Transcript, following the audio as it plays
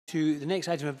To the next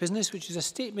item of business, which is a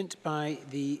statement by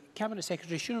the Cabinet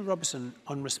Secretary, Siobhan Robertson,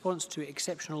 on response to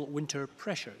exceptional winter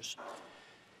pressures.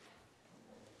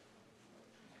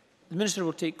 The Minister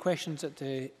will take questions at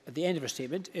the end of her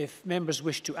statement. If members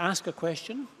wish to ask a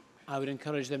question, I would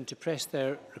encourage them to press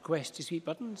their request to speak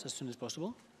buttons as soon as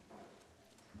possible.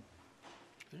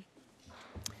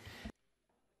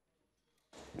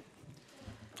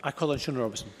 I call on Siobhan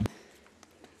Robertson.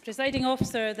 Presiding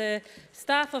Officer, the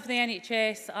staff of the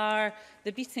NHS are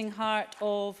the beating heart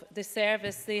of the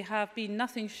service. They have been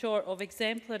nothing short of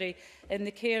exemplary in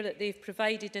the care that they've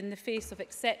provided in the face of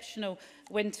exceptional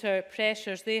winter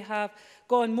pressures. They have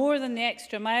gone more than the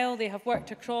extra mile, they have worked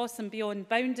across and beyond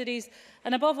boundaries,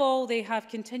 and above all, they have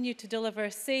continued to deliver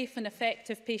safe and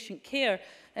effective patient care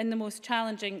in the most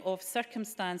challenging of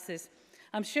circumstances.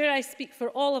 I'm sure I speak for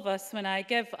all of us when I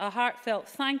give a heartfelt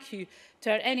thank you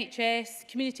to our NHS,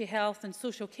 community health and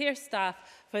social care staff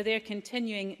for their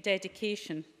continuing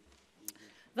dedication.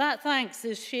 That thanks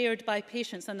is shared by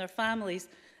patients and their families,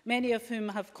 many of whom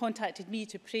have contacted me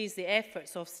to praise the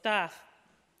efforts of staff.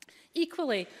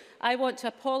 Equally, I want to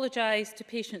apologise to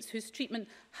patients whose treatment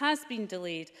has been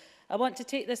delayed. I want to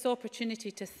take this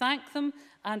opportunity to thank them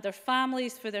and their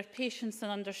families for their patience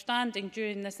and understanding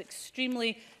during this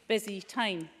extremely busy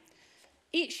time.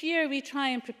 Each year we try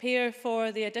and prepare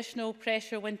for the additional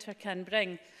pressure winter can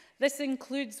bring. This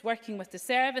includes working with the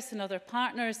service and other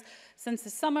partners since the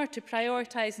summer to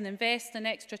prioritise and invest an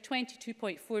extra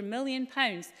 £22.4 million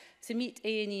to meet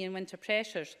A&E and winter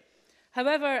pressures.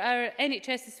 However, our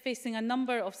NHS is facing a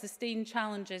number of sustained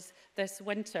challenges this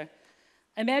winter.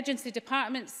 Emergency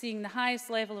departments seeing the highest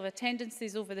level of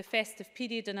attendances over the festive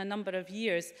period in a number of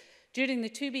years. During the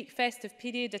two-week festive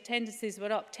period, attendances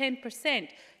were up 10%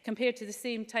 compared to the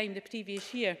same time the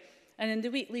previous year, and in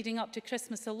the week leading up to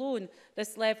Christmas alone,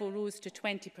 this level rose to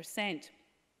 20%.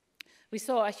 We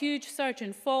saw a huge surge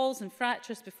in falls and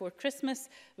fractures before Christmas,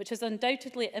 which has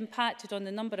undoubtedly impacted on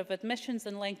the number of admissions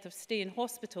and length of stay in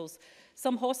hospitals.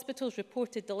 Some hospitals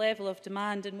reported the level of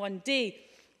demand in one day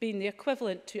being the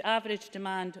equivalent to average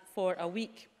demand for a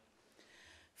week.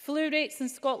 Flu rates in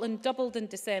Scotland doubled in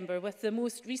December, with the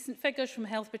most recent figures from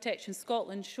Health Protection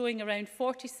Scotland showing around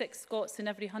 46 Scots in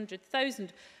every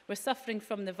 100,000 were suffering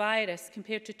from the virus,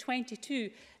 compared to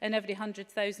 22 in every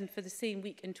 100,000 for the same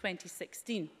week in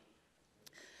 2016.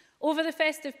 Over the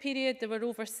festive period, there were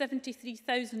over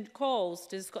 73,000 calls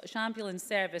to the Scottish Ambulance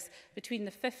Service between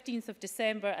the 15th of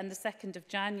December and the 2nd of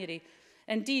January.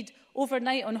 Indeed,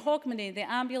 overnight on Hogmanay,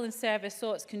 the ambulance service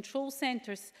saw its control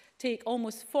centres take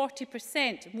almost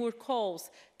 40% more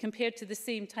calls compared to the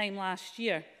same time last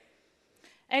year.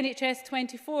 NHS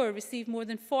 24 received more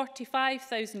than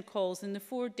 45,000 calls in the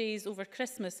 4 days over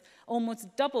Christmas,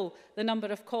 almost double the number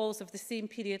of calls of the same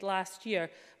period last year,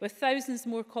 with thousands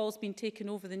more calls being taken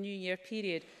over the New Year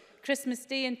period. Christmas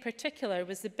Day in particular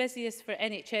was the busiest for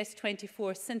NHS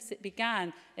 24 since it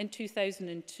began in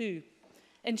 2002.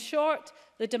 In short,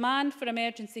 the demand for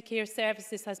emergency care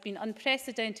services has been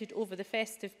unprecedented over the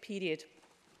festive period.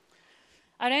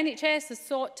 Our NHS has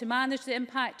sought to manage the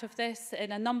impact of this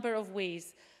in a number of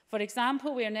ways. For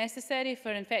example, where necessary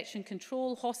for infection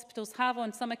control, hospitals have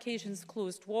on some occasions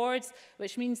closed wards,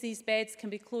 which means these beds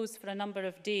can be closed for a number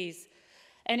of days.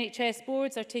 NHS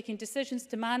boards are taking decisions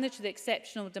to manage the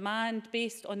exceptional demand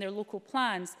based on their local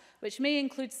plans, which may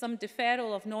include some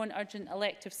deferral of non-urgent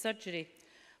elective surgery.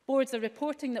 Boards are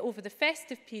reporting that over the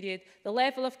festive period, the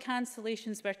level of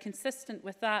cancellations were consistent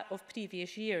with that of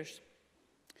previous years.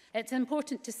 It's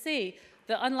important to say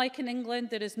that, unlike in England,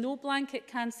 there is no blanket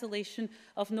cancellation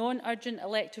of non-urgent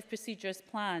elective procedures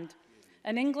planned.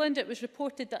 In England, it was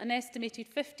reported that an estimated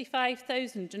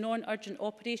 55,000 non-urgent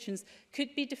operations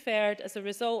could be deferred as a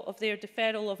result of their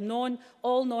deferral of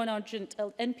all non-urgent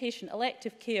inpatient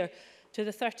elective care to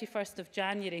the 31st of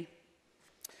January.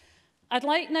 I'd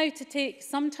like now to take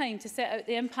some time to set out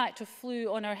the impact of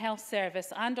flu on our health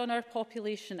service and on our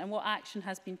population and what action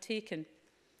has been taken.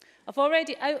 I've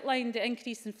already outlined the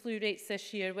increase in flu rates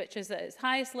this year, which is at its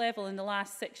highest level in the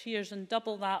last 6 years and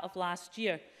double that of last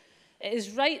year. It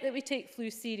is right that we take flu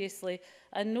seriously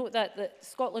and note that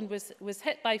Scotland was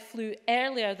hit by flu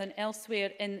earlier than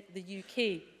elsewhere in the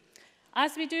UK.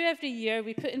 As we do every year,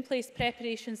 we put in place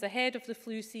preparations ahead of the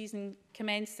flu season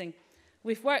commencing.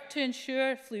 We've worked to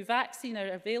ensure flu vaccines are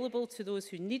available to those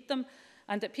who need them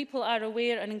and that people are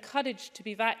aware and encouraged to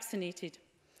be vaccinated.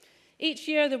 Each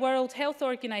year, the World Health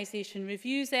Organization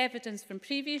reviews evidence from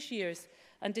previous years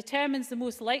and determines the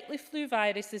most likely flu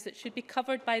viruses that should be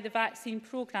covered by the vaccine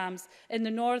programmes in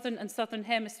the northern and southern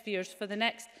hemispheres for the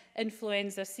next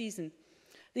influenza season.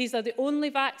 These are the only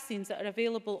vaccines that are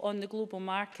available on the global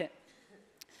market.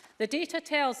 the data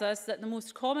tells us that the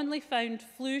most commonly found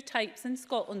flu types in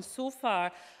Scotland so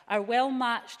far are well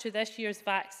matched to this year's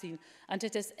vaccine, and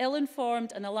it is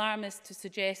ill-informed and alarmist to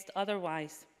suggest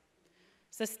otherwise.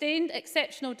 Sustained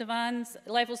exceptional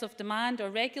levels of demand or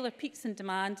regular peaks in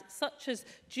demand, such as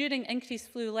during increased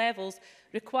flu levels,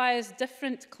 requires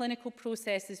different clinical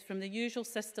processes from the usual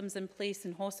systems in place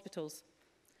in hospitals.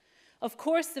 Of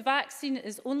course, the vaccine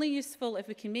is only useful if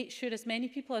we can make sure as many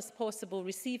people as possible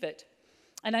receive it.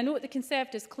 And I note the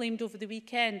Conservatives claimed over the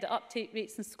weekend that uptake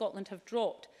rates in Scotland have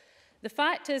dropped. The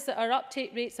fact is that our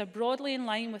uptake rates are broadly in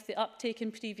line with the uptake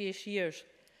in previous years.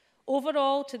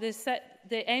 Overall, to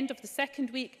the end of the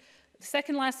second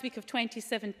last week of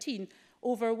 2017,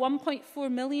 over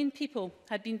 1.4 million people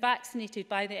had been vaccinated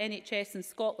by the NHS in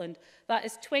Scotland. That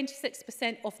is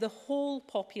 26% of the whole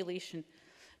population.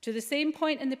 To the same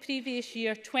point in the previous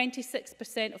year,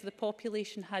 26% of the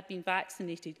population had been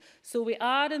vaccinated. So we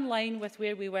are in line with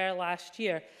where we were last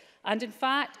year. And in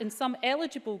fact, in some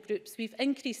eligible groups, we've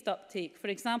increased uptake. For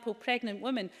example, pregnant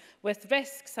women with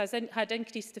risks had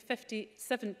increased to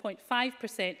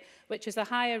 57.5%, which is a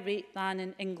higher rate than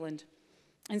in England.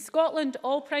 In Scotland,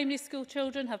 all primary school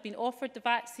children have been offered the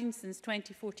vaccine since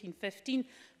 2014-15,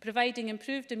 providing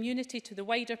improved immunity to the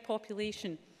wider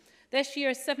population. This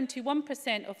year,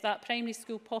 71% of that primary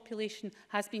school population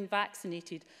has been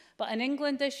vaccinated. But in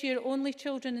England this year, only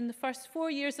children in the first 4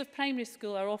 years of primary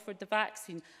school are offered the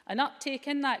vaccine. An uptake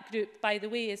in that group, by the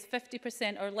way, is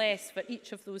 50% or less for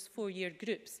each of those 4-year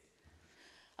groups.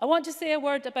 I want to say a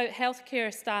word about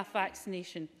healthcare staff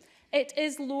vaccination. It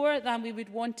is lower than we would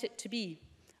want it to be.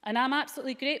 And I'm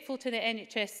absolutely grateful to the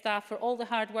NHS staff for all the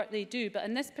hard work they do. But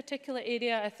in this particular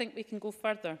area, I think we can go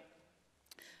further.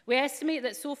 We estimate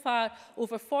that so far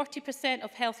over 40%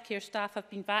 of healthcare staff have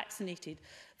been vaccinated.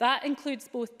 That includes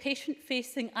both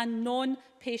patient-facing and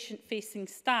non-patient-facing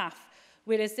staff,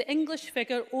 whereas the English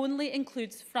figure only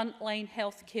includes frontline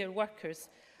healthcare workers.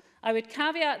 I would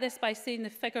caveat this by saying the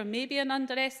figure may be an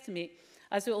underestimate,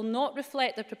 as it will not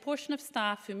reflect the proportion of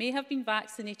staff who may have been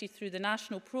vaccinated through the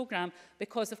national programme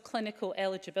because of clinical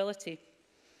eligibility.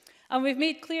 And we've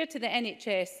made clear to the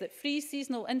NHS that free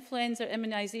seasonal influenza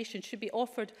immunisation should be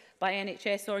offered by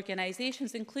NHS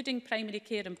organisations, including primary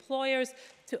care employers,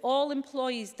 to all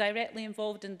employees directly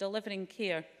involved in delivering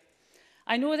care.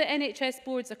 I know that NHS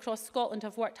boards across Scotland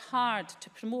have worked hard to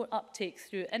promote uptake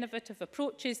through innovative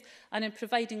approaches and in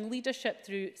providing leadership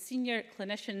through senior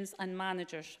clinicians and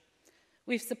managers.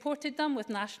 We've supported them with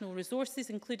national resources,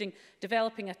 including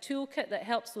developing a toolkit that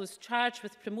helps those charged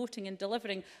with promoting and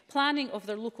delivering planning of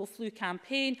their local flu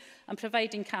campaign and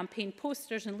providing campaign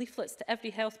posters and leaflets to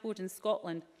every health board in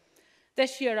Scotland.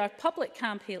 This year, our public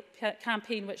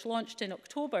campaign, which launched in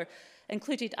October,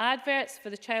 included adverts for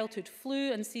the childhood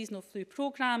flu and seasonal flu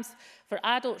programmes for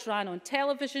adults ran on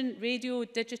television, radio,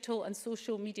 digital and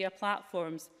social media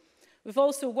platforms. We've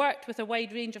also worked with a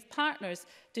wide range of partners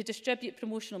to distribute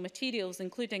promotional materials,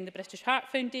 including the British Heart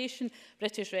Foundation,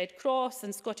 British Red Cross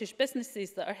and Scottish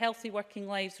businesses that are Healthy Working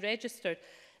Lives registered.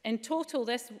 In total,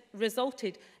 this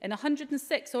resulted in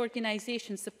 106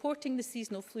 organisations supporting the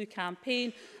seasonal flu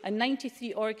campaign and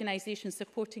 93 organisations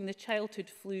supporting the childhood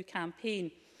flu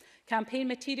campaign. Campaign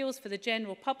materials for the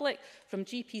general public from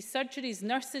GP surgeries,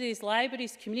 nurseries,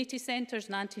 libraries, community centres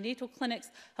and antenatal clinics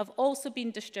have also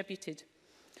been distributed.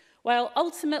 While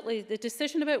ultimately the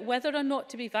decision about whether or not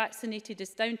to be vaccinated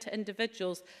is down to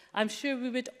individuals, I'm sure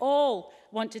we would all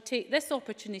want to take this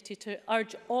opportunity to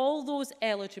urge all those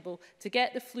eligible to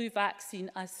get the flu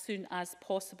vaccine as soon as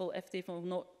possible if they've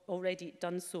not already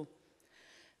done so.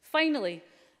 Finally,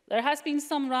 there has been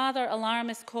some rather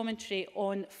alarmist commentary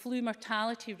on flu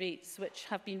mortality rates which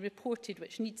have been reported,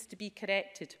 which needs to be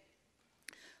corrected.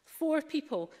 4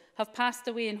 people have passed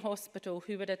away in hospital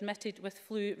who were admitted with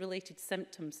flu-related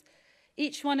symptoms.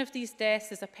 Each one of these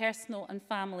deaths is a personal and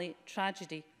family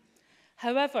tragedy.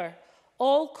 However,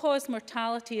 all-cause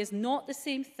mortality is not the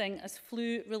same thing as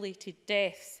flu-related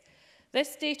deaths.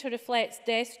 This data reflects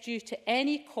deaths due to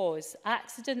any cause,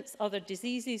 accidents, other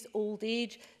diseases, old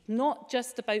age, not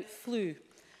just about flu.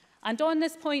 And on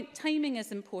this point, timing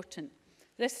is important.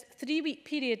 This 3-week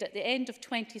period at the end of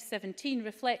 2017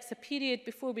 reflects a period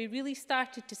before we really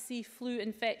started to see flu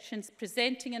infections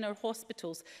presenting in our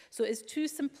hospitals. So it is too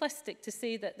simplistic to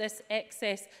say that this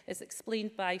excess is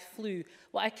explained by flu.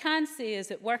 What I can say is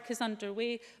that work is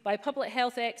underway by public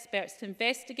health experts to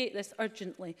investigate this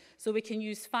urgently so we can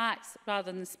use facts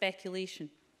rather than speculation.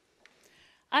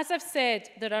 As I've said,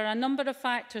 there are a number of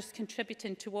factors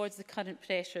contributing towards the current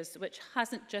pressures, which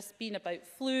hasn't just been about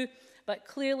flu, but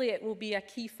clearly it will be a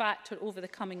key factor over the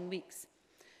coming weeks.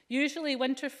 Usually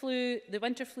the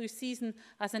winter flu season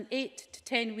has an 8 to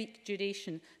 10 week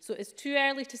duration, so it's too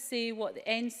early to say what the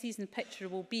end season picture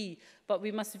will be, but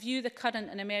we must view the current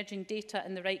and emerging data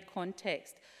in the right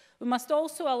context. We must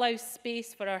also allow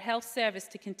space for our health service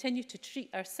to continue to treat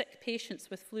our sick patients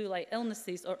with flu-like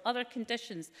illnesses or other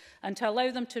conditions and to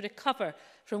allow them to recover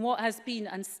from what has been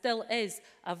and still is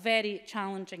a very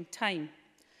challenging time.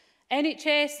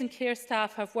 NHS and care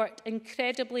staff have worked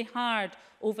incredibly hard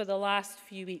over the last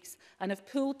few weeks and have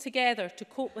pulled together to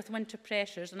cope with winter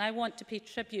pressures, and I want to pay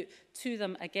tribute to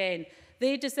them again.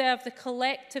 They deserve the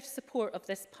collective support of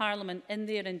this Parliament in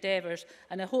their endeavours,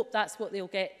 and I hope that's what they'll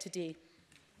get today.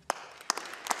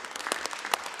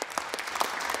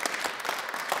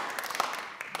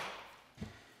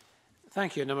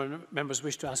 Thank you. A number of members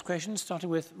wish to ask questions, starting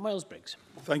with Miles Briggs.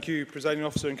 Thank you, Presiding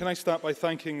Officer. And can I start by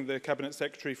thanking the Cabinet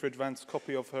Secretary for advance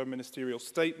copy of her ministerial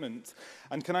statement?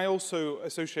 And can I also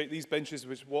associate these benches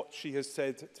with what she has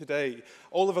said today?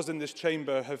 All of us in this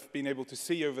chamber have been able to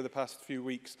see over the past few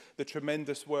weeks the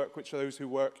tremendous work which those who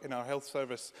work in our health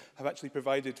service have actually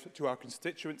provided to our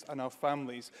constituents and our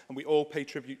families, and we all pay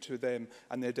tribute to them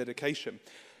and their dedication.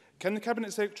 Can the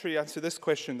Cabinet Secretary answer this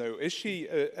question, though? Is she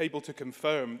able to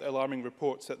confirm the alarming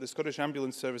reports that the Scottish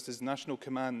Ambulance Service's National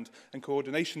Command and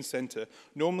Coordination Centre,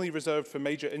 normally reserved for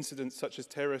major incidents such as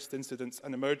terrorist incidents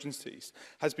and emergencies,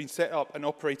 has been set up and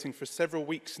operating for several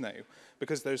weeks now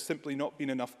because there's simply not been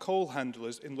enough call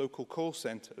handlers in local call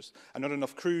centres and not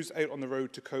enough crews out on the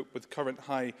road to cope with current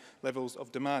high levels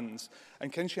of demands?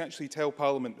 And can she actually tell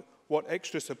Parliament what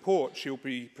extra support she'll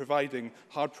be providing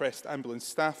hard-pressed ambulance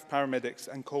staff, paramedics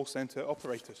and call centre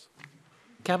operators?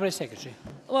 Cabinet Secretary.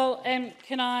 Well,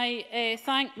 can I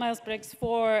thank Miles Briggs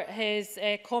for his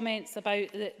comments about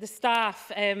the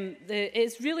staff.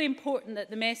 It's really important that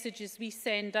the messages we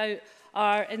send out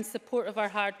are in support of our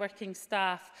hard-working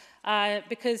staff.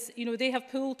 Because they have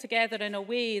pulled together in a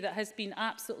way that has been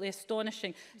absolutely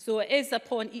astonishing. So it is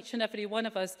upon each and every one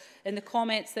of us in the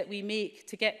comments that we make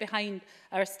to get behind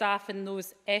our staff in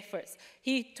those efforts.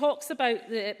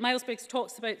 Miles Briggs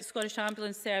talks about the Scottish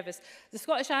Ambulance Service. The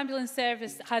Scottish Ambulance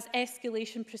Service has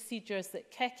escalation procedures that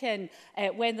kick in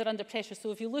when they're under pressure. So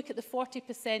if you look at the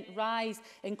 40% rise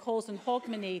in calls in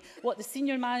Hogmanay, what the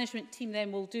senior management team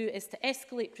then will do is to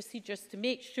escalate procedures to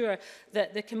make sure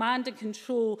that the command and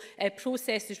control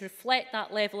processes reflect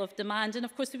that level of demand. And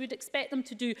of course, we would expect them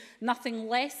to do nothing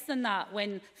less than that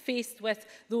when faced with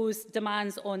those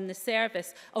demands on the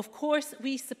service. Of course,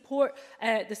 we support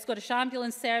the Scottish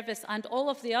Ambulance Service and all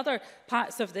of the other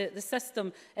parts of the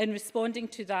system in responding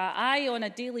to that. I, on a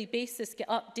daily basis, get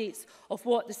updates of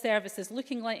what the service is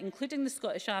looking like, including the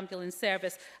Scottish Ambulance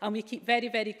Service, and we keep very,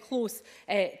 very close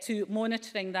to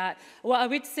monitoring that. What I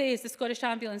would say is the Scottish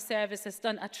Ambulance Service has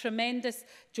done a tremendous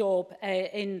job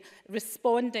in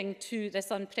responding to this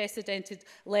unprecedented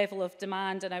level of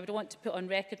demand, and I would want to put on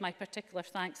record my particular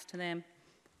thanks to them.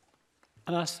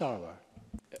 Anas Sarwar.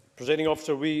 Presiding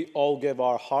Officer, we all give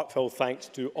our heartfelt thanks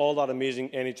to all our amazing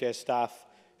NHS staff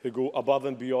who go above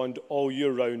and beyond all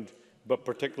year round, but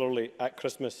particularly at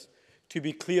Christmas. To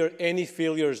be clear, any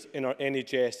failures in our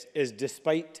NHS is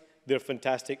despite their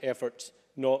fantastic efforts,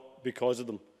 not because of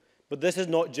them. But this is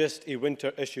not just a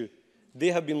winter issue. They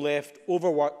have been left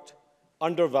overworked,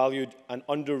 undervalued and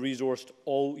under-resourced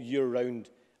all year round,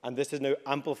 and this is now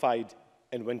amplified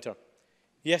in winter.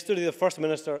 Yesterday, the First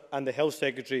Minister and the Health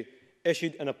Secretary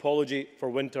issued an apology for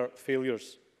winter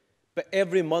failures. But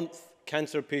every month,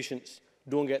 cancer patients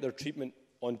don't get their treatment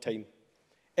on time.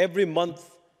 Every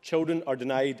month, children are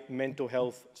denied mental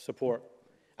health support.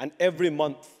 And every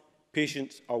month,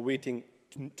 patients are waiting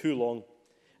too long.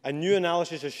 A new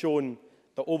analysis has shown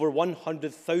that over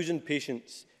 100,000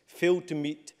 patients failed to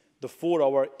meet the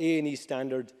 4-hour A&E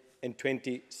standard in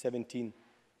 2017.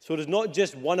 So it is not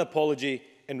just one apology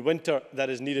in winter that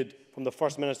is needed from the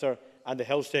First Minister and the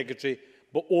Health Secretary,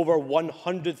 but over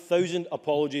 100,000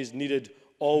 apologies needed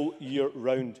all year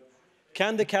round.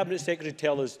 Can the Cabinet Secretary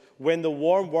tell us when the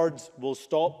warm words will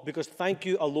stop? Because thank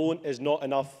you alone is not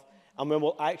enough, and when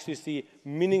we'll actually see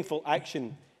meaningful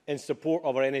action in support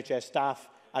of our NHS staff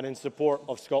and in support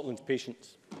of Scotland's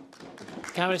patients.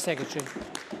 Cabinet Secretary.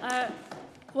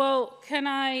 Well, can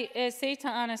I say to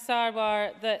Anna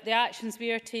Sarwar that the actions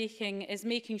we are taking is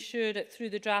making sure that through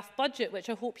the draft budget, which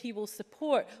I hope he will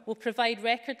support, will provide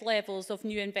record levels of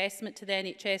new investment to the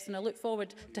NHS, and I look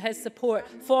forward to his support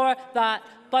for that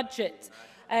budget.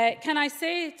 Can I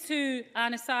say to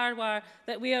Anna Sarwar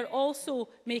that we are also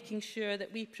making sure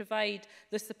that we provide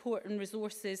the support and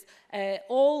resources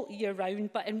all year round,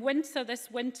 but in winter, this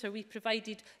winter, we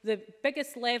provided the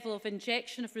biggest level of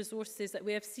injection of resources that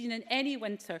we have seen in any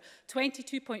winter,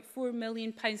 £22.4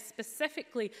 million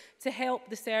specifically to help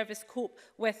the service cope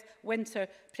with winter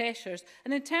pressures.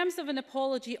 And in terms of an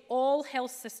apology, all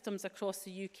health systems across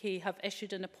the UK have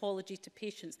issued an apology to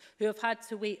patients who have had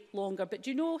to wait longer. But do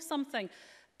you know something?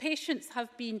 Patients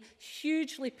have been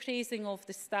hugely praising of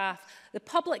the staff. The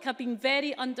public have been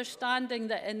very understanding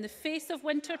that in the face of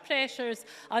winter pressures,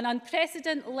 an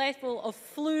unprecedented level of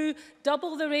flu,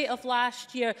 double the rate of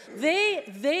last year,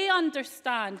 they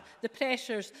understand the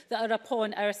pressures that are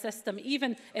upon our system,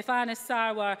 even if Anna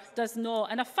Sarwar does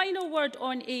not. And a final word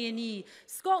on A&E.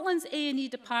 Scotland's A&E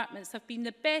departments have been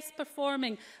the best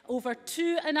performing over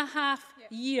 2.5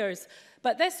 years.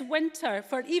 But this winter,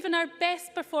 for even our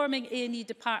best performing A&E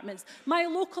departments, my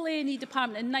local A&E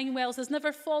department in 9 Wells has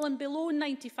never fallen below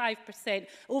 95%.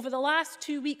 Over the last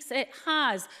 2 weeks, it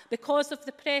has, because of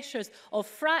the pressures of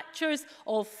fractures,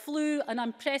 of flu and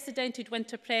unprecedented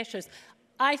winter pressures.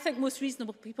 I think most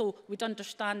reasonable people would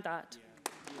understand that.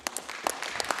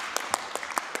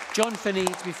 John Finney,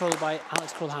 to be followed by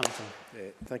Alex Cole-Hamilton.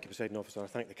 Thank you, Presiding Officer. I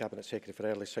thank the Cabinet Secretary for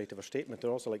early sight of her statement. I'd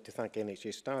also like to thank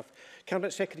NHS staff.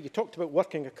 Cabinet Secretary, you talked about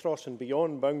working across and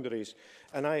beyond boundaries,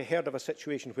 and I heard of a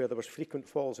situation where there was frequent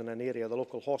falls in an area. The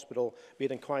local hospital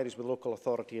made inquiries with the local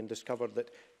authority and discovered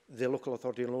that the local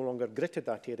authority no longer gritted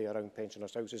that area around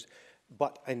pensioners' houses,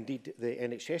 but indeed the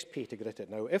NHS pay to grit it.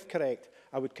 Now, if correct,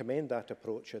 I would commend that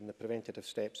approach and the preventative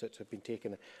steps that have been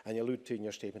taken, and you allude to in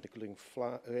your statement, including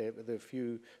the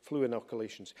few flu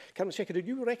inoculations. Cabinet Secretary, do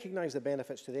you recognise the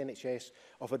benefits to the NHS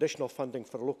of additional funding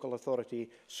for local authority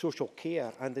social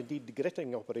care and indeed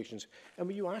gritting operations? And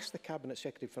will you ask the Cabinet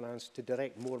Secretary of Finance to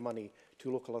direct more money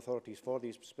to local authorities for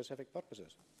these specific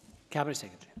purposes? Cabinet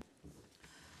Secretary.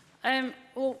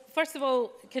 Well, first of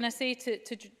all, can I say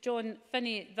to John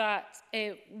Finney that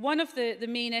one of the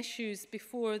main issues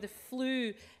before the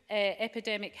flu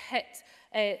epidemic hit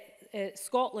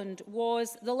Scotland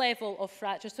was the level of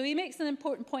fracture. So he makes an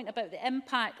important point about the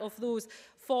impact of those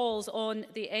falls on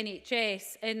the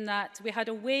NHS, in that we had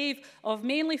a wave of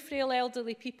mainly frail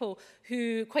elderly people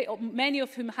who, quite many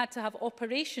of whom had to have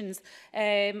operations.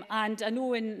 And I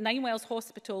know in 9 Wells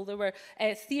Hospital there were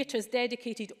theatres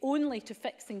dedicated only to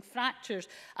fixing fractures.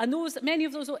 And many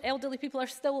of those elderly people are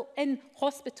still in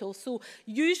hospital. So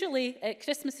usually at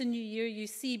Christmas and New Year you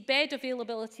see bed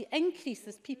availability increase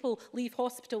as people leave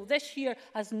hospital. This year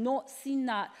has not seen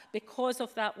that because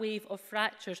of that wave of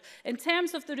fractures. In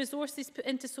terms of the resources put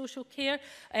into social care,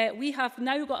 we have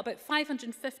now got about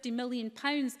 £550 million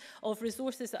of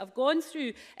resources that have gone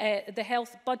through the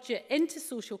health budget into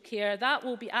social care. That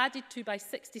will be added to by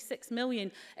 £66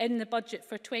 million in the budget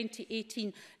for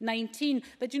 2018-19.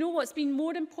 But you know what's been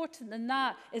more important than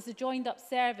that is the joined up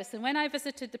service. And when I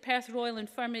visited the Perth Royal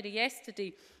Infirmary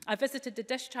yesterday, I visited the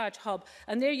discharge hub,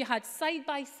 and there you had side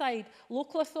by side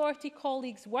local authority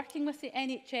colleagues working with the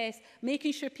NHS,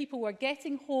 making sure people were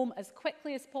getting home as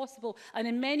quickly as possible, and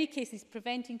in many cases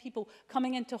preventing people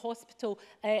coming into hospital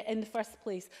in the first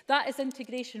place. That is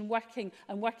integration working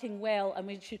and working well, and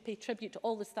we should pay tribute to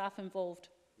all the staff involved.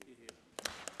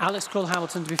 Alex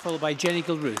Cole-Hamilton, to be followed by Jenny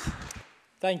Gilruth.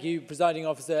 Thank you, Presiding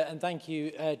Officer, and thank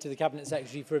you to the Cabinet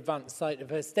Secretary for advance sight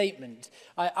of her statement.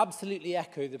 I absolutely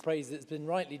echo the praise that's been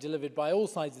rightly delivered by all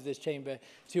sides of this chamber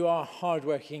to our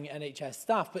hard-working NHS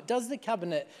staff. But does the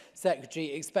Cabinet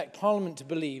Secretary expect Parliament to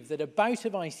believe that a bout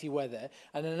of icy weather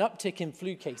and an uptick in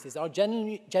flu cases are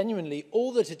genuinely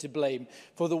all that are to blame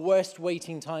for the worst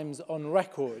waiting times on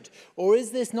record? Or is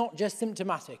this not just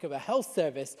symptomatic of a health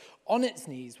service on its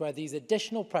knees where these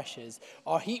additional pressures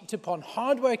are heaped upon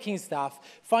hard-working staff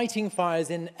fighting fires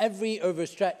in every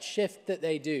overstretched shift that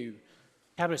they do?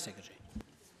 Cabinet Secretary.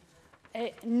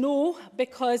 No,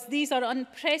 because these are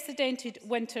unprecedented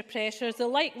winter pressures, the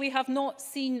like we have not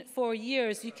seen for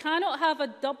years. You cannot have a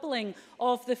doubling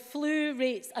of the flu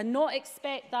rates and not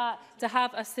expect that to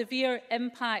have a severe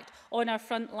impact on our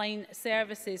frontline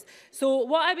services. So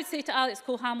what I would say to Alex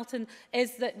Cole-Hamilton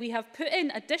is that we have put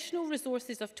in additional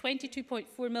resources of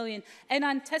 £22.4 million in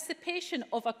anticipation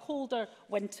of a colder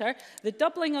winter. The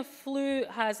doubling of flu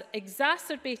has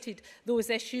exacerbated those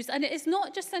issues, and it is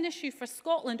not just an issue for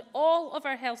Scotland. All all of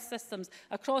our health systems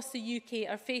across the UK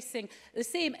are facing the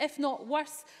same, if not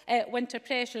worse, winter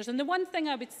pressures. And the one thing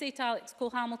I would say to Alex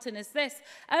Cole-Hamilton is this: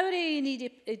 our A&E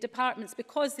departments,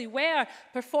 because they were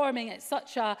performing at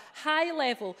such a high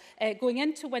level going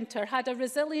into winter, had a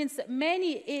resilience that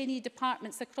many A&E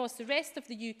departments across the rest of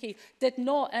the UK did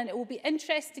not. And it will be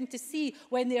interesting to see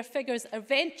when their figures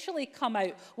eventually come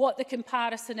out what the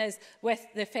comparison is with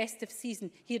the festive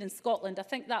season here in Scotland. I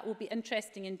think that will be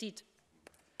interesting indeed.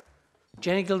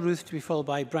 Jenny Gilruth, to be followed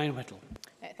by Brian Whittle.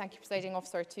 Thank you, Presiding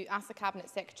Officer. To ask the Cabinet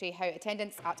Secretary how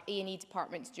attendance at A&E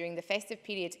departments during the festive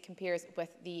period compares with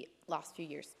the last few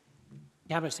years.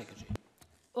 Cabinet Secretary.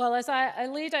 Well, as I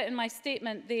laid out in my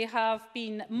statement, they have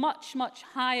been much, much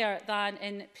higher than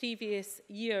in previous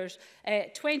years.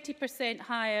 20%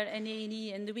 higher in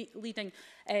A&E in the week leading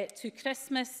to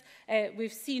Christmas.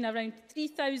 We've seen around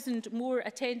 3,000 more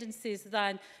attendances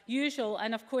than usual.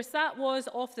 And of course, that was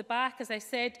off the back, as I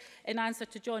said in answer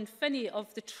to John Finney,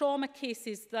 of the trauma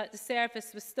cases that the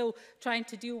service was still trying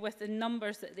to deal with in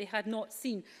numbers that they had not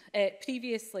seen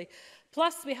previously.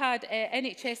 Plus, we had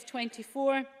NHS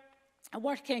 24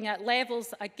 working at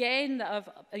levels again that have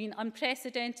been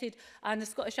unprecedented, and the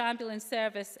Scottish Ambulance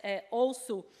Service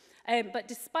also. But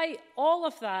despite all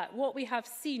of that, what we have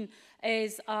seen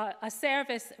is a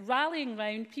service rallying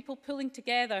round, people pulling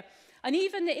together. And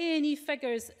even the A&E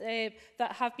figures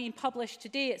that have been published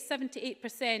today at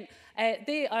 78%,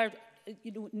 they are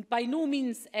by no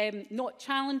means not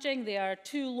challenging. They are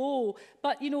too low.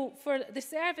 But, for the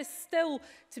service still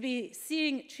to be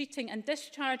seeing, treating and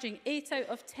discharging 8 out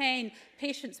of 10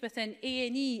 patients within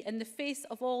A&E in the face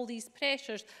of all these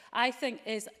pressures, I think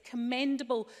is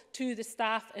commendable to the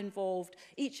staff involved.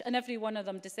 Each and every one of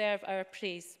them deserve our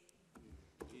praise.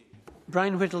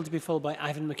 Brian Whittle, to be followed by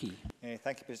Ivan McKee.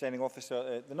 Thank you, Presiding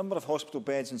Officer. The number of hospital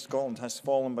beds in Scotland has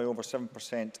fallen by over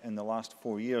 7% in the last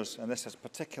 4 years, and this has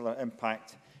particular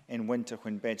impact in winter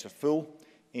when beds are full,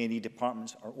 A&E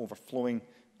departments are overflowing,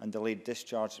 and delayed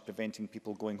discharge is preventing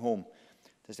people going home.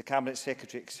 Does the Cabinet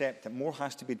Secretary accept that more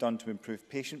has to be done to improve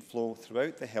patient flow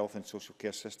throughout the health and social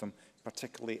care system,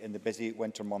 particularly in the busy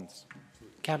winter months?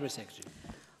 Cabinet Secretary.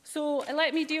 So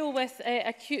let me deal with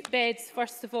acute beds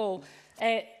first of all.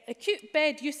 Acute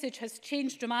bed usage has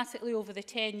changed dramatically over the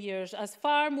 10 years as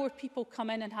far more people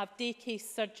come in and have day case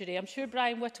surgery. I'm sure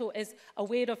Brian Whittle is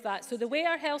aware of that. So the way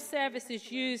our health service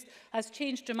is used has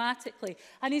changed dramatically.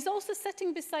 And he's also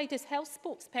sitting beside his health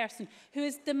spokesperson who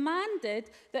has demanded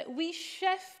that we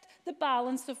shift the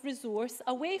balance of resource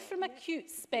away from acute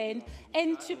spend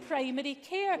into primary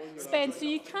care spend. So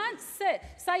you can't sit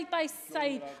side by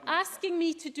side asking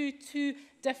me to do two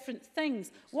different things.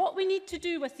 What we need to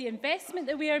do with the investment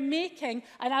that we are making,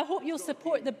 and I hope you'll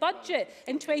support the budget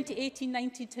in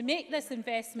 2018-19 to make this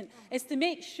investment, is to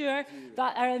make sure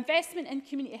that our investment in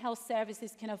community health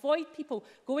services can avoid people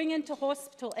going into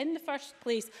hospital in the first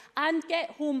place and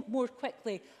get home more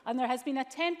quickly. And there has been a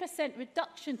 10%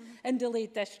 reduction in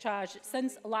delayed discharge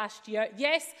since last year.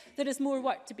 Yes, there is more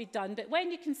work to be done, but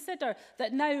when you consider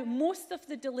that now most of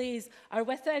the delays are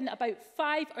within about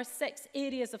 5 or 6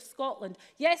 areas of Scotland,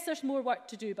 yes, there's more work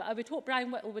to do, but I would hope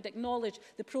Brian Whittle would acknowledge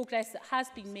the progress that has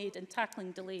been made in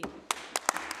tackling delay.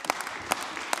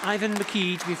 Ivan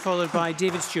McKee, to be followed by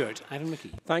David Stewart. Ivan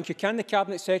McKee. Thank you. Can the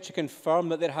Cabinet Secretary confirm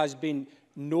that there has been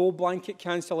no blanket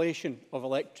cancellation of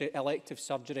elective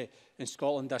surgery in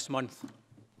Scotland this month?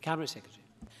 Cabinet Secretary.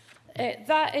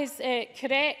 That is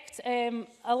correct.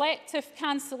 Elective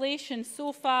cancellation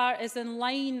so far is in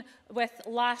line with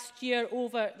last year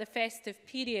over the festive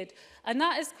period. And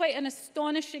that is quite an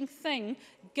astonishing thing,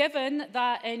 given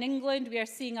that in England we are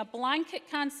seeing a blanket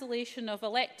cancellation of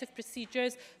elective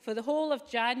procedures for the whole of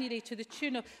January to the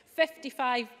tune of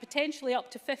 55, potentially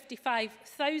up to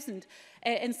 55,000.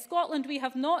 In Scotland, we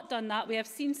have not done that. We have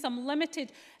seen some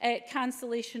limited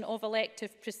cancellation of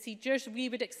elective procedures. We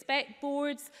would expect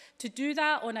boards to do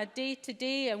that on a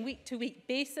day-to-day and week-to-week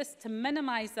basis to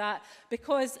minimise that,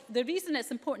 because the reason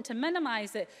it's important to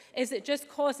minimise it is it just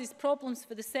causes problems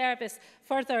for the service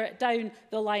further down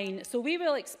the line. So we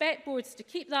will expect boards to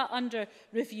keep that under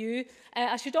review.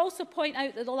 I should also point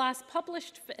out that the last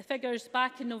published figures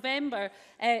back in November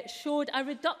showed a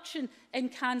reduction in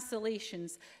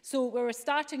cancellations. So we're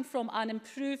starting from an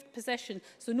improved position.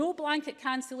 So no blanket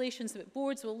cancellations, but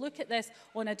boards will look at this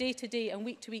on a day-to-day and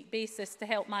week-to-week basis to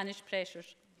help manage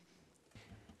pressures.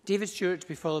 David Stewart, to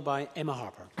be followed by Emma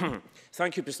Harper.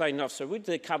 Thank you, Presiding Officer. Would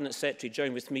the Cabinet Secretary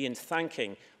join with me in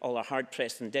thanking all our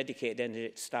hard-pressed and dedicated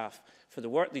NHS staff for the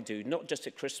work they do, not just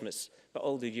at Christmas, but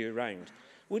all the year round?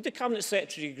 Would the Cabinet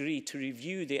Secretary agree to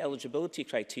review the eligibility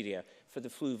criteria for the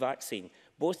flu vaccine,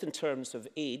 both in terms of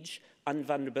age and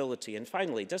vulnerability? And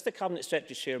finally, does the Cabinet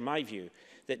Secretary share my view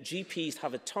that GPs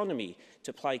have autonomy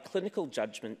to apply clinical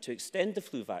judgment to extend the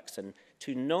flu vaccine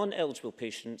to non-eligible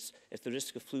patients if the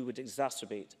risk of flu would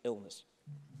exacerbate illness?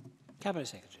 Cabinet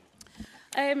Secretary.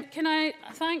 Can I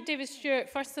thank David Stewart,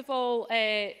 first of all,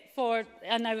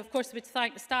 and I, of course, would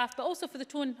thank the staff, but also for the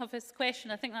tone of his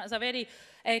question. I think that is a very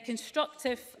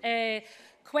constructive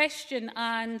question.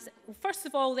 And first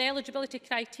of all, the eligibility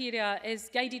criteria is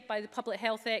guided by the public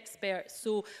health experts.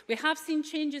 So we have seen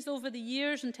changes over the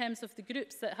years in terms of the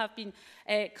groups that have been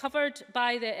covered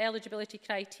by the eligibility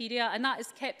criteria, and that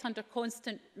is kept under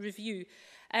constant review.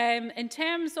 In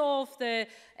terms of the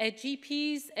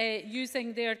GPs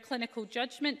using their clinical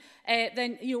judgment,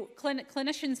 then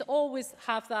clinicians always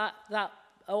have that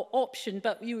option,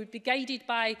 but you would be guided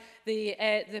by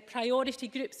the priority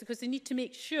groups, because they need to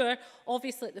make sure,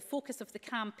 obviously, that the focus of the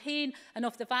campaign and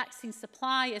of the vaccine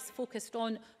supply is focused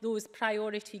on those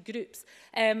priority groups.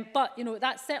 But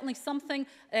that's certainly something,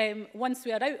 once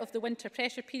we are out of the winter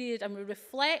pressure period and we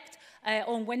reflect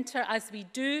on winter as we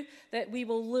do, that we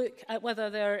will look at whether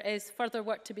there is further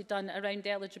work to be done around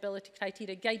eligibility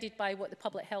criteria, guided by what the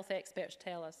public health experts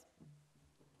tell us.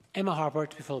 Emma Harper,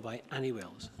 to be followed by Annie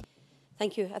Wells.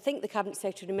 Thank you. I think the Cabinet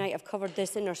Secretary might have covered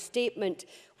this in her statement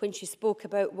when she spoke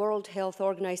about World Health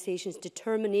Organisation's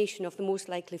determination of the most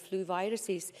likely flu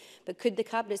viruses. But could the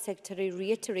Cabinet Secretary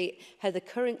reiterate how the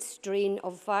current strain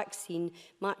of vaccine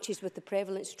matches with the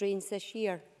prevalent strains this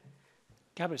year?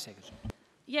 Cabinet Secretary.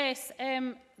 Yes,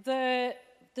 the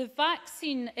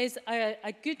vaccine is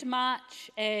a good match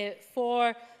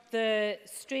for the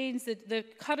strains, the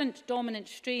current dominant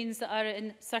strains that are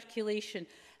in circulation.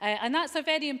 And that's a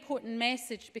very important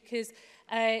message, because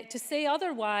to say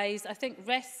otherwise, I think,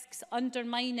 risks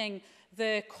undermining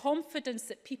the confidence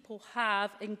that people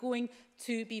have in going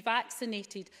to be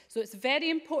vaccinated. So it's very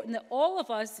important that all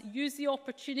of us use the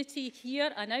opportunity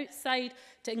here and outside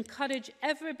to encourage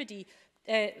everybody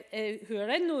who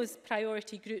are in those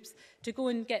priority groups to go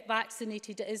and get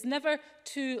vaccinated. It is never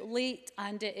too late,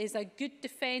 and it is a good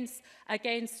defence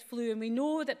against flu. And we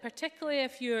know that particularly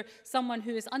if you're someone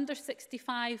who is under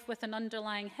 65 with an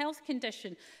underlying health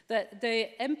condition, that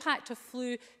the impact of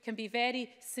flu can be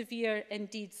very severe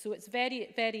indeed. So it's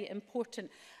very, very important.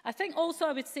 I think also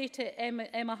I would say to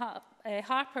Emma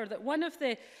Harper that one of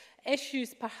the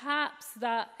issues perhaps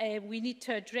that we need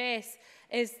to address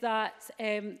is that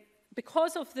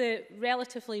because of the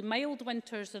relatively mild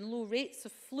winters and low rates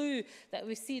of flu that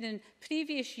we've seen in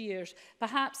previous years,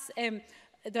 perhaps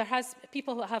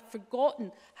people have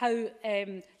forgotten how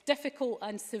difficult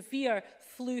and severe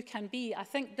flu can be. I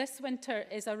think this winter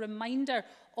is a reminder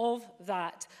of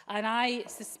that, and I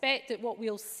suspect that what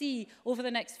we'll see over the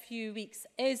next few weeks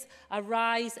is a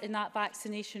rise in that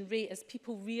vaccination rate as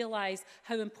people realise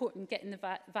how important getting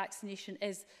the vaccination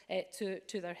is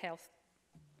to their health.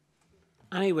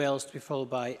 Annie Wells, to be followed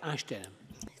by Ash Denham.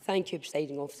 Thank you,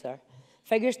 Presiding Officer.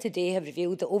 Figures today have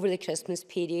revealed that over the Christmas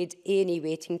period, A&E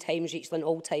waiting times reached an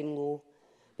all-time low.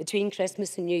 Between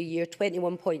Christmas and New Year,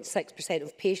 21.6%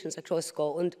 of patients across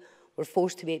Scotland were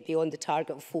forced to wait beyond the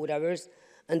target of 4 hours,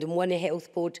 and in one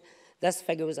health board, this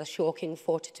figure was a shocking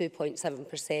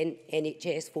 42.7%,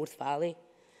 NHS Forth Valley.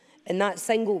 In that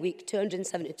single week,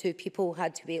 272 people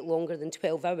had to wait longer than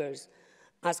 12 hours,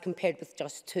 as compared with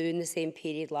just 2 in the same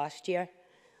period last year.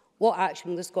 What action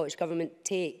will the Scottish Government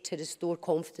take to restore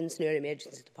confidence in our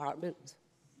emergency departments?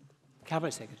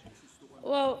 Cabinet Secretary.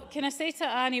 Well, can I say to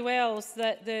Annie Wells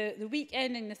that the week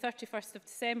ending the 31st of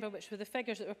December, which were the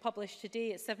figures that were published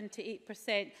today at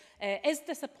 78%, is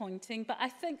disappointing, but I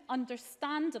think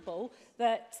understandable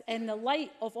that in the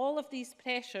light of all of these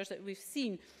pressures that we've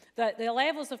seen, that the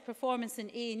levels of performance in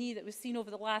A&E that we've seen over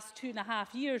the last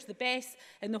 2.5 years, the best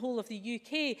in the whole of the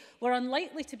UK, were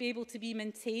unlikely to be able to be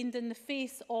maintained in the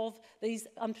face of these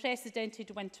unprecedented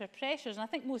winter pressures. And I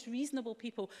think most reasonable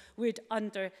people would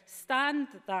understand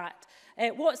that.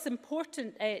 What's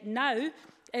important now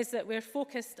is that we're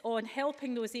focused on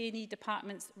helping those A&E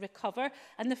departments recover.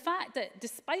 And the fact that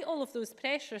despite all of those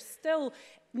pressures, still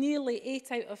nearly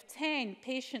 8 out of 10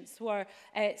 patients were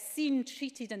seen,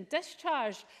 treated and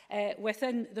discharged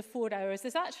within the 4 hours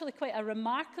is actually quite a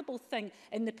remarkable thing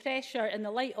in the pressure, in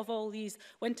the light of all these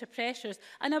winter pressures.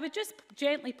 And I would just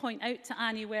gently point out to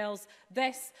Annie Wells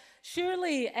this.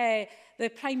 Surely the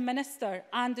Prime Minister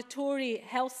and the Tory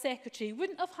Health Secretary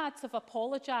wouldn't have had to have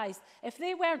apologised if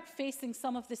they weren't facing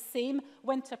some of the same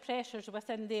winter pressures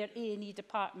within their A&E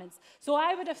departments. So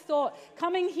I would have thought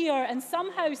coming here and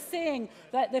somehow saying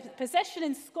that the position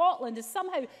in Scotland is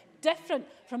somehow different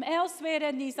from elsewhere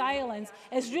in these islands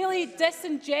is really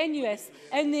disingenuous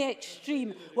in the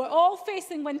extreme. We're all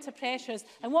facing winter pressures,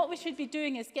 and what we should be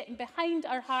doing is getting behind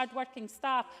our hard-working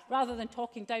staff rather than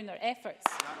talking down their efforts.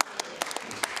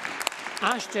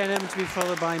 Ash Denham to be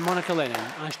followed by Monica Lennon.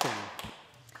 Ash Denham.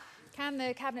 Can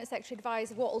the Cabinet Secretary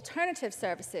advise what alternative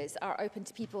services are open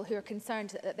to people who are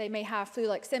concerned that they may have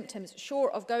flu-like symptoms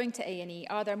short of going to A&E?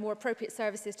 Are there more appropriate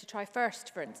services to try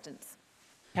first, for instance?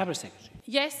 Cabinet Secretary.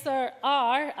 Yes, there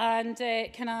are, and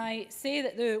can I say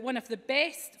that one of the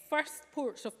best first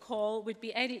ports of call would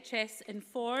be NHS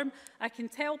Inform. I can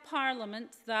tell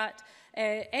Parliament that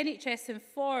NHS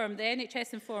Inform, the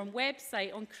NHS Inform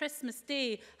website on Christmas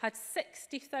Day had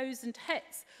 60,000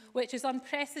 hits, which is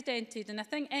unprecedented. And I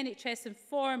think NHS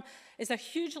Inform is a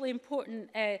hugely important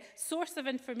source of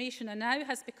information and now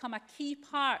has become a key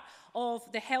part of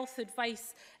the health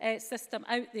advice system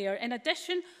out there. In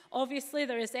addition, obviously,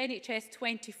 there is NHS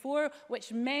 24,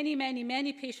 which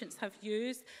many patients have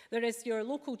used. There is your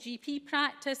local GP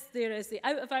practice, there is the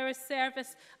out-of-hours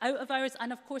service, out-of-hours,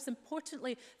 and of course,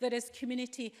 importantly, there is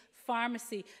community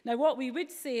pharmacy. Now, what we would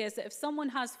say is that if someone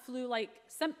has flu-like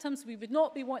symptoms, we would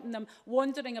not be wanting them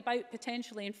wandering about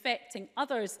potentially infecting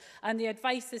others, and the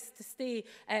advice is to stay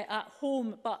at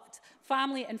home, but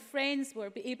family and friends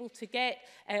will be able to get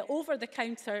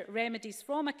over-the-counter remedies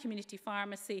from a community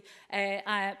pharmacy.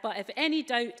 But if any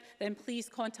doubt, then please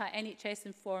contact NHS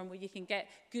Inform, where you can get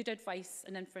good advice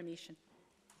and information.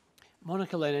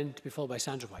 Monica Lennon to be followed by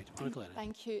Sandra White. Monica Lennon.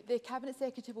 Thank you. The Cabinet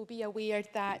Secretary will be aware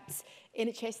that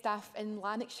NHS staff in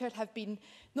Lanarkshire have been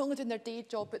not only doing their day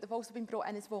job, but they've also been brought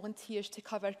in as volunteers to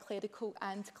cover clerical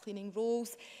and cleaning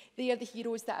roles. They are the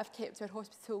heroes that have kept our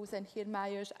hospitals in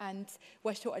Hairmyres and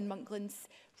Wishaw and Monklands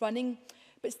running.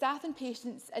 But staff and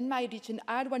patients in my region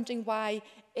are wondering why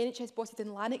NHS bosses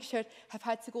in Lanarkshire have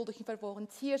had to go looking for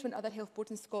volunteers when other health boards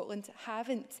in Scotland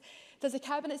haven't. Does the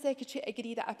Cabinet Secretary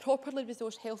agree that a properly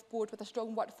resourced health board with a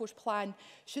strong workforce plan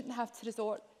shouldn't have to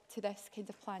resort to this kind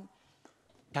of plan?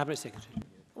 Cabinet Secretary.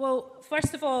 Well,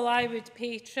 first of all, I would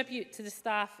pay tribute to the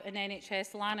staff in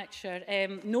NHS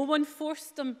Lanarkshire. No one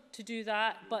forced them to do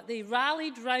that, but they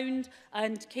rallied round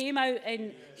and came out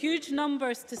in huge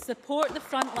numbers to support the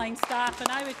frontline staff, and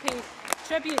I would pay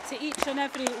tribute to each and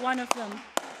every one of them.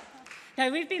 Now,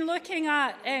 we've been looking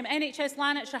at NHS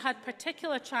Lanarkshire had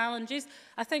particular challenges,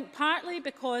 I think partly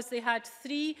because they had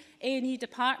 3 A&E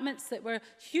departments that were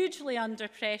hugely under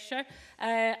pressure,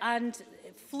 and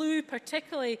flu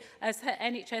particularly has hit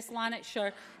NHS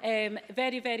Lanarkshire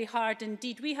very hard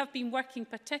indeed. We have been working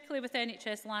particularly with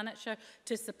NHS Lanarkshire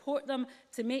to support them,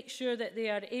 to make sure that they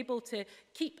are able to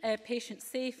keep patients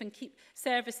safe and keep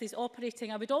services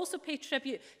operating. I would also pay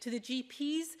tribute to the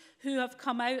GPs who have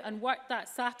come out and worked that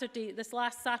this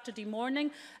last Saturday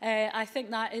morning. I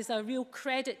think that is a real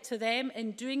credit to them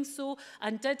in doing so,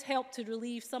 and did help to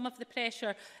relieve some of the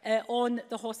pressure on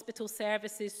the hospital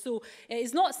services. So it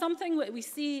is not something that we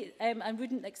see and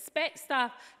wouldn't expect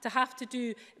staff to have to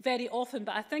do very often,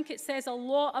 but I think it says a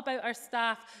lot about our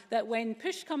staff that when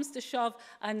push comes to shove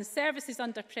and the service is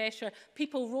under pressure,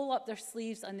 people roll up their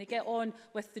sleeves and they get on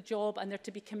with the job, and they're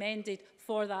to be commended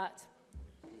for that.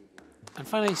 And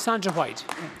finally, Sandra White.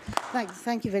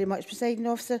 Thank you very much, Presiding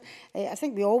Officer. I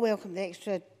think we all welcome the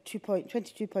extra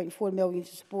 £22.4 million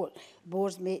to support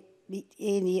boards meet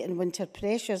A&E and winter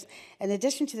pressures. In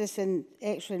addition to this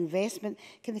extra investment,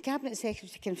 can the Cabinet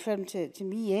Secretary confirm to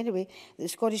me anyway that the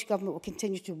Scottish Government will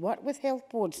continue to work with health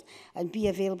boards and be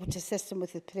available to assist them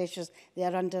with the pressures they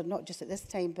are under, not just at this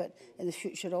time, but in the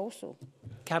future also?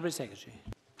 Cabinet Secretary.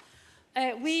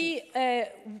 We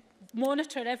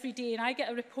monitor every day, and I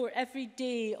get a report every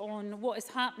day on what is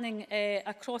happening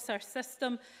across our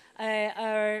system.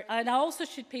 And I also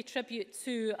should pay tribute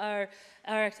to our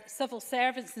civil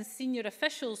servants and senior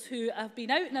officials who have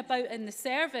been out and about in the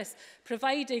service,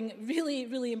 providing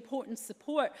really important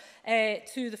support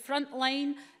to the front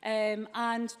line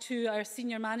and to our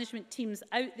senior management teams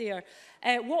out there.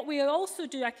 What we also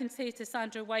do, I can say to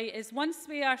Sandra White, is once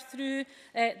we are through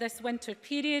this winter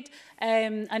period,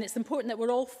 and it's important that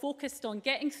we're all focused on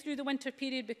getting through the winter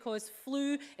period, because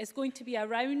flu is going to be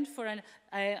around for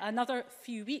another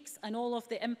few weeks, and all of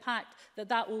the impact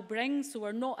that will bring, so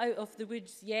we're not out of the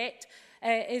woods yet,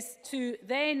 is to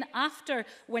then, after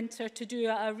winter, to do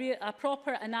a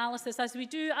proper analysis, as we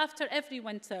do after every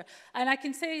winter. And I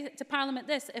can say to Parliament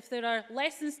this: if there are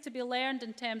lessons to be learned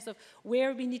in terms of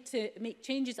where we need to make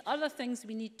changes, other things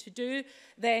we need to do,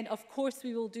 then of course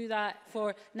we will do that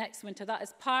for next winter. That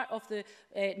is part of the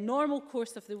normal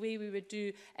course of the way we would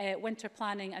do winter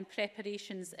planning and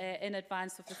preparations in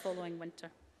advance of the following winter.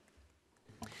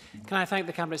 Can I thank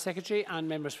the Cabinet Secretary and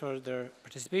members for their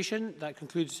participation? That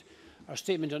concludes our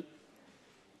statement on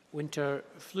winter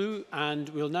flu, and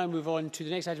we'll now move on to the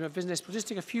next item of business. We'll just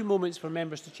take a few moments for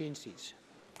members to change seats.